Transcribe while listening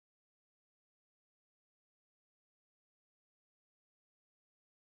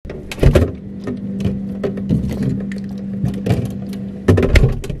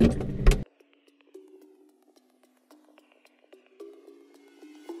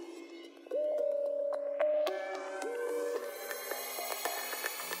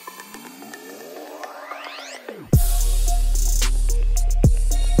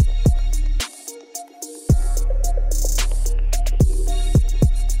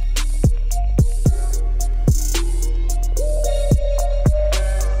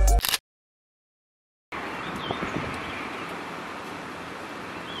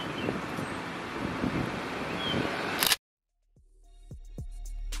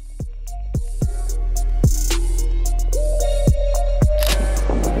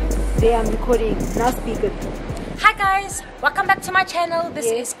Today I'm recording. Now speak it. Hi guys, welcome back to my channel. This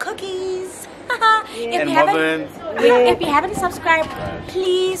is Cookies. If you haven't subscribed,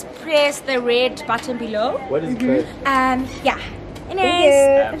 please press the red button below. What is good? Yeah.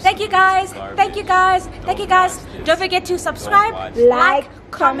 Anyways, thank you guys. Thank you guys. Thank you guys. Don't forget to subscribe, like,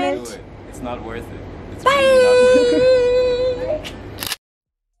 comment. It's not worth it. It's Bye.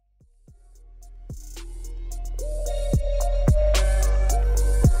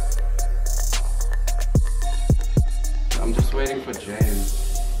 I'm just waiting for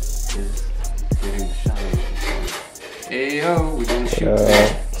James. He's getting shiny. Hey yo, we're gonna shoot.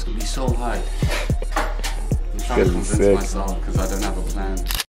 It's gonna be so hard. I'm trying to convince myself because I don't have a plan.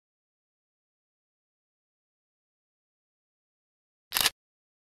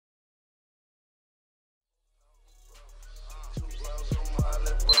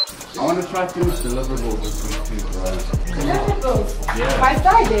 I want to try to finish deliverables this week too, guys. Deliverables? Yeah. By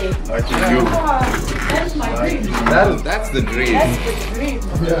Friday? Like you. That's my dream. That's the dream. That's the dream.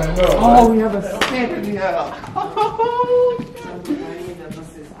 Yeah, I know. Oh, we have a set.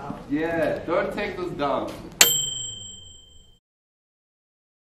 Yeah, don't take those down.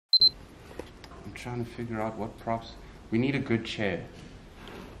 I'm trying to figure out what props. We need a good chair.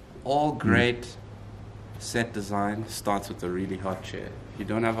 All great set design starts with a really hot chair. If you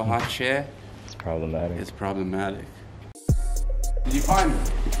don't have a hot chair, it's problematic. It's problematic. Did you find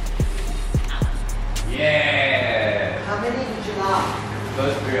it? Yeah! How many did you lock?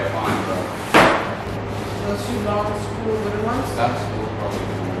 Those three are fine, bro. Those two long school little ones? That's cool, probably.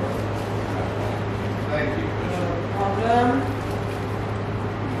 Thank you. No problem.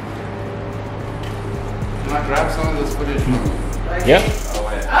 Can I grab some of this footage from you? Right. Yep. Oh,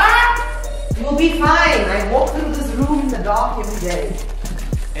 wait. You'll be fine. I walk through this room in the dark every day.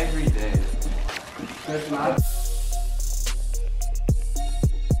 Every day. There's not.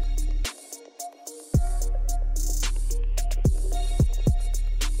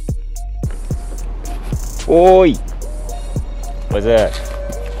 Oi! What's that?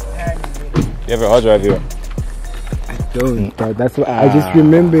 You have a hard drive here? I don't, but that's what I just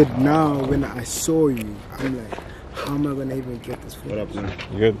remembered now when I saw you. I'm like, how am I gonna even get this footage? What up, man?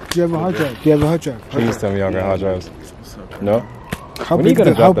 You good? Do you have a hard drive? Do you have a hard drive? Please tell me y'all got hard drives. No? How When are you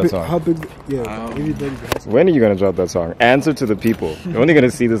gonna drop that song? How big? Yeah, everybody does. When are you gonna drop that song? Answer to the people. You're only gonna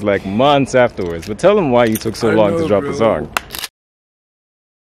see this like months afterwards. But tell them why you took so long to drop the song.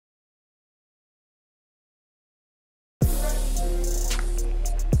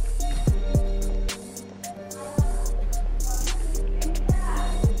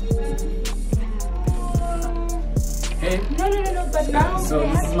 No, but now. So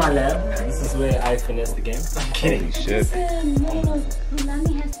this is my lab. This is where I finesse the game. I'm kidding. Holy shit. No.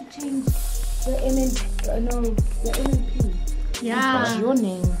 Rulani has to change the MNP. Yeah. What's your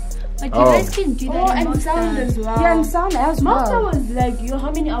name? But you guys can do that. Oh, and sound as well. Yeah, and sound as well. Master was like,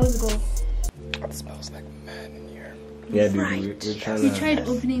 how many hours ago? It smells like man in here. Yeah, dude, we're trying We to. tried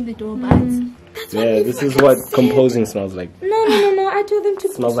opening the door, but Yeah, this is what composing smells like. No. I told them to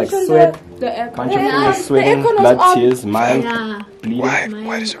Smells like switch on sweat. the aircon. Bunch of people sweating, blood, tears, mind bleeding.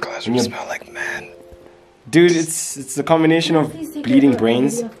 Why does your classroom smell like man? Dude, it's a combination of bleeding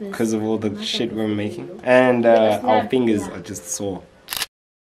brains because of all the shit we're making, and our fingers are just sore.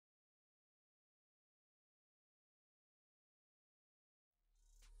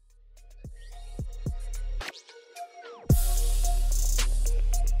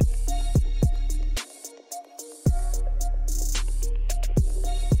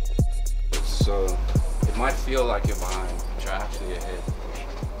 So, it might feel like you're behind, but you're actually ahead.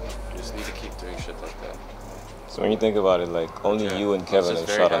 You just need to keep doing shit like that. So when you think about it, like only Yeah, you and I was Kevin just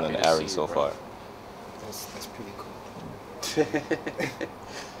have very shot on happy an to Ari see so you, bro. far. That's pretty cool.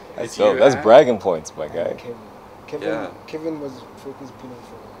 That's dope. That's bragging points, my guy. Kevin was focused peeling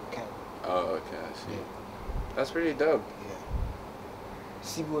for Cam. Oh, okay, I see. That's pretty dope. Yeah.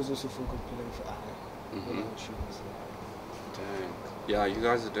 Sibu was also focused peeling for I. Dang. Yeah, you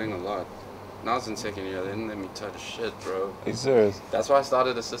guys are doing a lot. When I was in second year, they didn't let me touch shit, bro. Are you serious? That's why I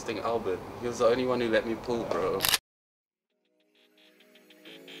started assisting Albert. He was the only one who let me pull, bro.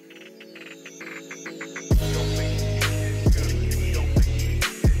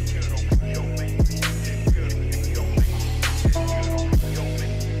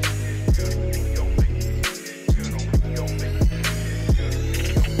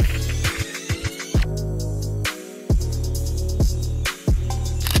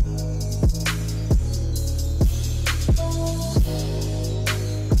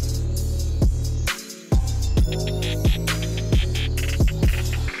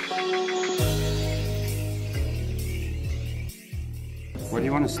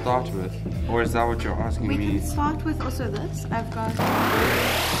 you want to start with? Or is that what you're asking me? We can start with also this. I've got...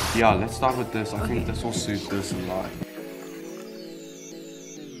 Yeah, let's start with this. I think this will suit this a lot.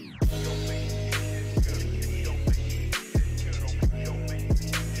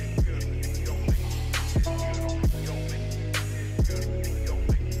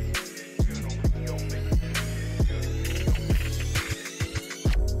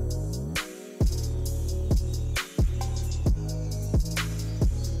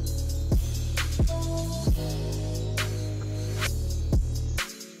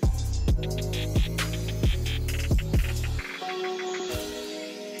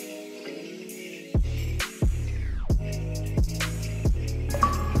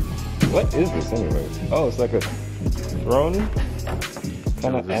 What is this anyway? Oh, it's like a throne?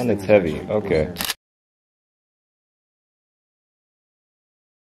 Kind of, and it's heavy. Okay.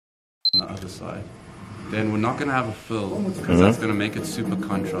 On the other side. Then we're not going to have a fill because that's going to make it super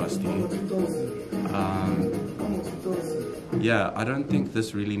contrasty. Yeah, I don't think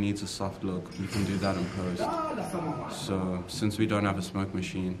this really needs a soft look. We can do that in post. So since we don't have a smoke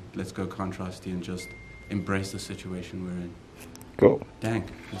machine, let's go contrasty and just embrace the situation we're in. Cool. Dang.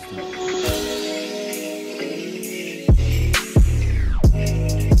 Let's do it.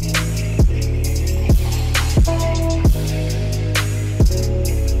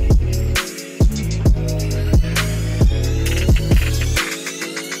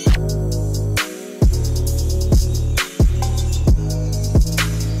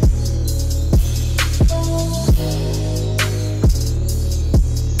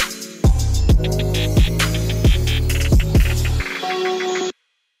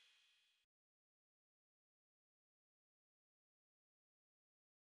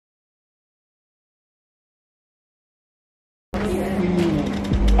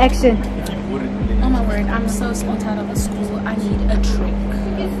 Action. Oh my word, I'm so tired of the school. I need a drink.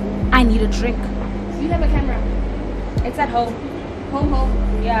 I need a drink. You have a camera. It's at home. Home.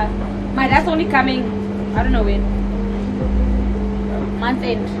 Yeah. My dad's only coming, I don't know when. Month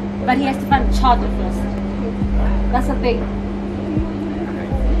end. But he has to find a charger first. That's the thing.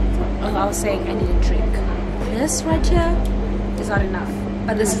 Oh, I was saying I need a drink. This right here is not enough.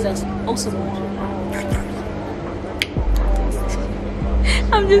 But this is also more.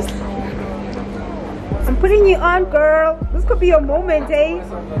 I'm putting you on, girl. This could be your moment, eh?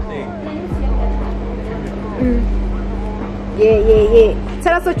 Yeah.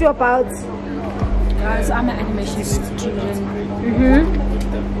 Tell us what you're about. Guys, I'm an animation student.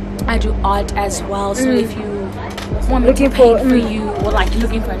 I do art as well. So if you want me to paint for you, or like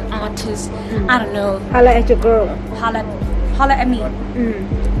looking for an artist, I don't know. Holla at your girl. Holla at me.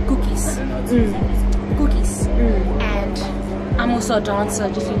 Cookies. Cookies. And I'm also a dancer,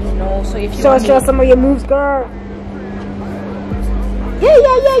 just so you know. So if you show some of your moves, girl.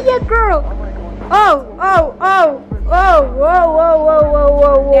 Yeah, girl. Whoa.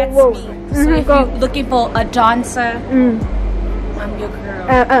 That's me. So if you're looking for a dancer, I'm your girl.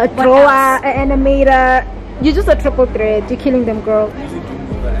 A drawer, an animator. You're just a triple threat. You're killing them, girl.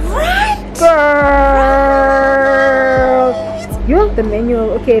 Right? Girl. You have the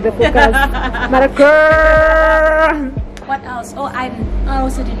manual. Okay, the focus. Not a girl. What else? Oh, I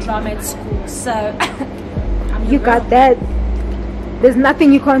also did drama at school, so you got that. There's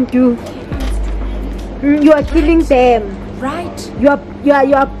nothing you can't do. You are killing them. Right. You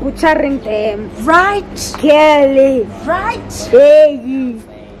are butchering them. Right. Kelly. Right. Hey.